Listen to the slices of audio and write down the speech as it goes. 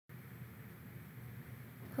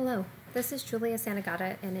Hello, this is Julia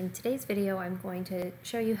Santagata, and in today's video I'm going to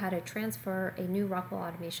show you how to transfer a new Rockwell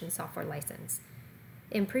automation software license.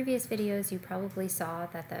 In previous videos you probably saw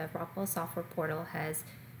that the Rockwell software portal has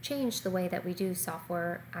changed the way that we do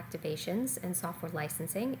software activations and software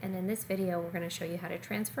licensing, and in this video we're going to show you how to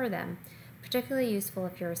transfer them. Particularly useful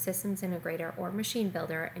if you're a systems integrator or machine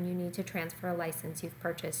builder and you need to transfer a license you've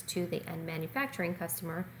purchased to the end manufacturing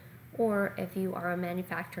customer, or if you are a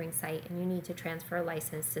manufacturing site and you need to transfer a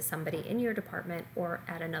license to somebody in your department or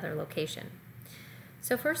at another location.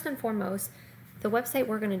 So first and foremost, the website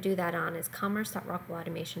we're going to do that on is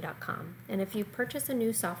commerce.rockwellautomation.com, and if you purchase a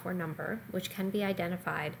new software number, which can be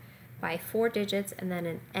identified by 4 digits and then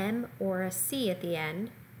an M or a C at the end,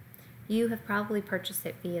 you have probably purchased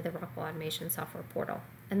it via the Rockwell Automation software portal,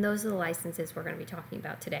 and those are the licenses we're going to be talking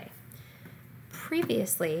about today.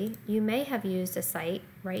 Previously, you may have used a site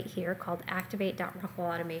right here called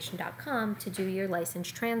activate.rockwellautomation.com to do your license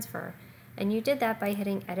transfer, and you did that by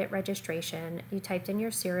hitting edit registration. You typed in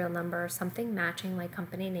your serial number, something matching like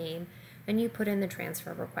company name, and you put in the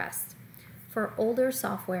transfer request. For older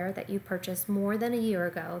software that you purchased more than a year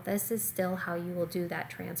ago, this is still how you will do that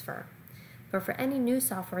transfer. But for any new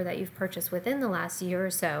software that you've purchased within the last year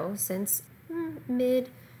or so, since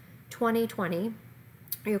mid-2020,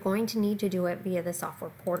 you're going to need to do it via the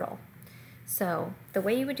software portal. So the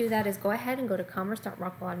way you would do that is go ahead and go to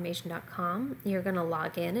commerce.rockwellautomation.com. You're going to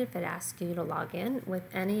log in if it asks you to log in with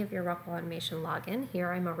any of your Rockwell Automation login.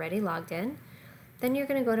 Here I'm already logged in. Then you're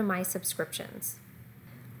going to go to My Subscriptions.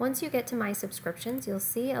 Once you get to My Subscriptions, you'll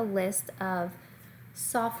see a list of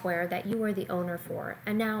software that you are the owner for.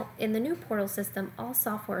 And now in the new portal system, all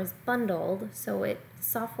software is bundled, so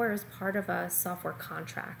software is part of a software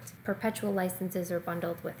contract. Perpetual licenses are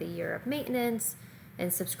bundled with a year of maintenance,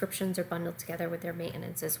 and subscriptions are bundled together with their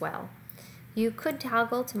maintenance as well. You could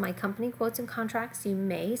toggle to My Company Quotes and Contracts. You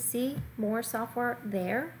may see more software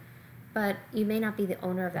there, but you may not be the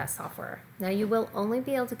owner of that software. Now you will only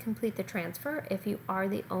be able to complete the transfer if you are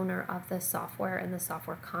the owner of the software and the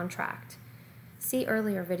software contract. See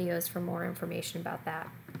earlier videos for more information about that.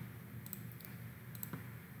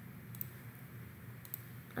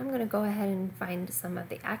 I'm going to go ahead and find some of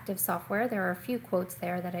the active software. There are a few quotes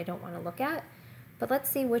there that I don't want to look at, but let's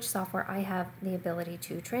see which software I have the ability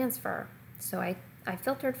to transfer. So I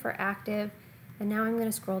filtered for active, and now I'm going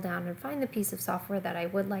to scroll down and find the piece of software that I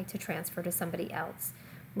would like to transfer to somebody else.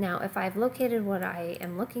 Now if I've located what I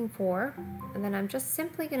am looking for, and then I'm just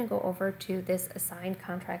simply going to go over to this Assign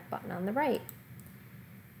Contract button on the right.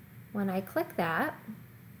 When I click that,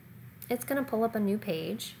 it's going to pull up a new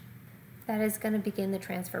page that is going to begin the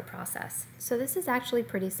transfer process. So this is actually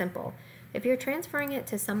pretty simple. If you're transferring it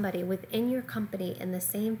to somebody within your company in the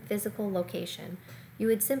same physical location, you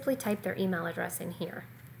would simply type their email address in here.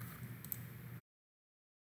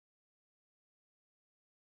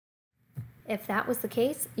 If that was the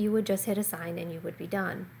case, you would just hit assign and you would be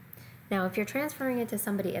done. Now if you're transferring it to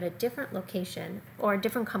somebody at a different location or a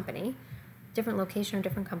different company, different location or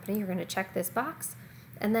different company, you're going to check this box.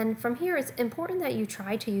 And then from here, it's important that you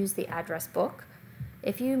try to use the address book.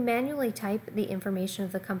 If you manually type the information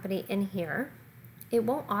of the company in here, it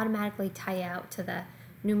won't automatically tie out to the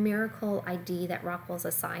numerical ID that Rockwell's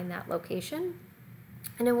assigned that location,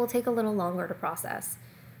 and it will take a little longer to process.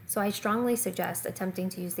 So I strongly suggest attempting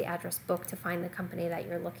to use the address book to find the company that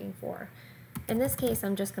you're looking for. In this case,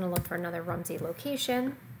 I'm just going to look for another Rumsey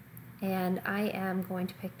location, and I am going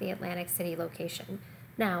to pick the Atlantic City location.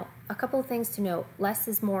 Now, a couple of things to note. Less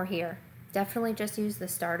is more here. Definitely just use the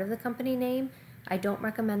start of the company name. I don't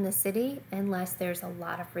recommend the city unless there's a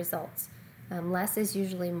lot of results. Less is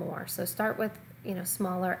usually more. So start with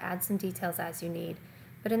smaller, add some details as you need.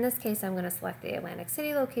 But in this case, I'm going to select the Atlantic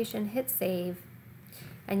City location, hit save,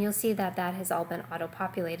 and you'll see that that has all been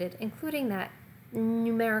auto-populated, including that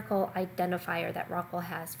numerical identifier that Rockwell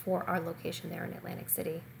has for our location there in Atlantic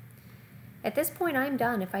City. At this point, I'm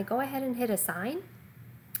done. If I go ahead and hit assign,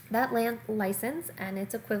 that license and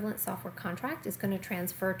its equivalent software contract is going to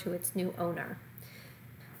transfer to its new owner.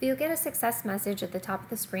 You'll get a success message at the top of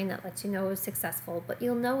the screen that lets you know it was successful, but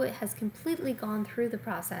you'll know it has completely gone through the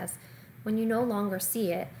process when you no longer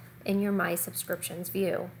see it in your My Subscriptions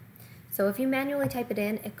view. So if you manually type it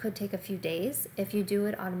in, it could take a few days. If you do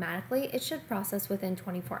it automatically, it should process within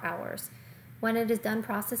 24 hours. When it is done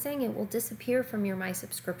processing, it will disappear from your My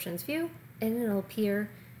Subscriptions view, and it'll appear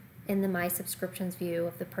in the My Subscriptions view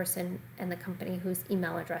of the person and the company whose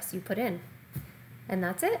email address you put in. And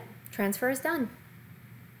that's it. Transfer is done.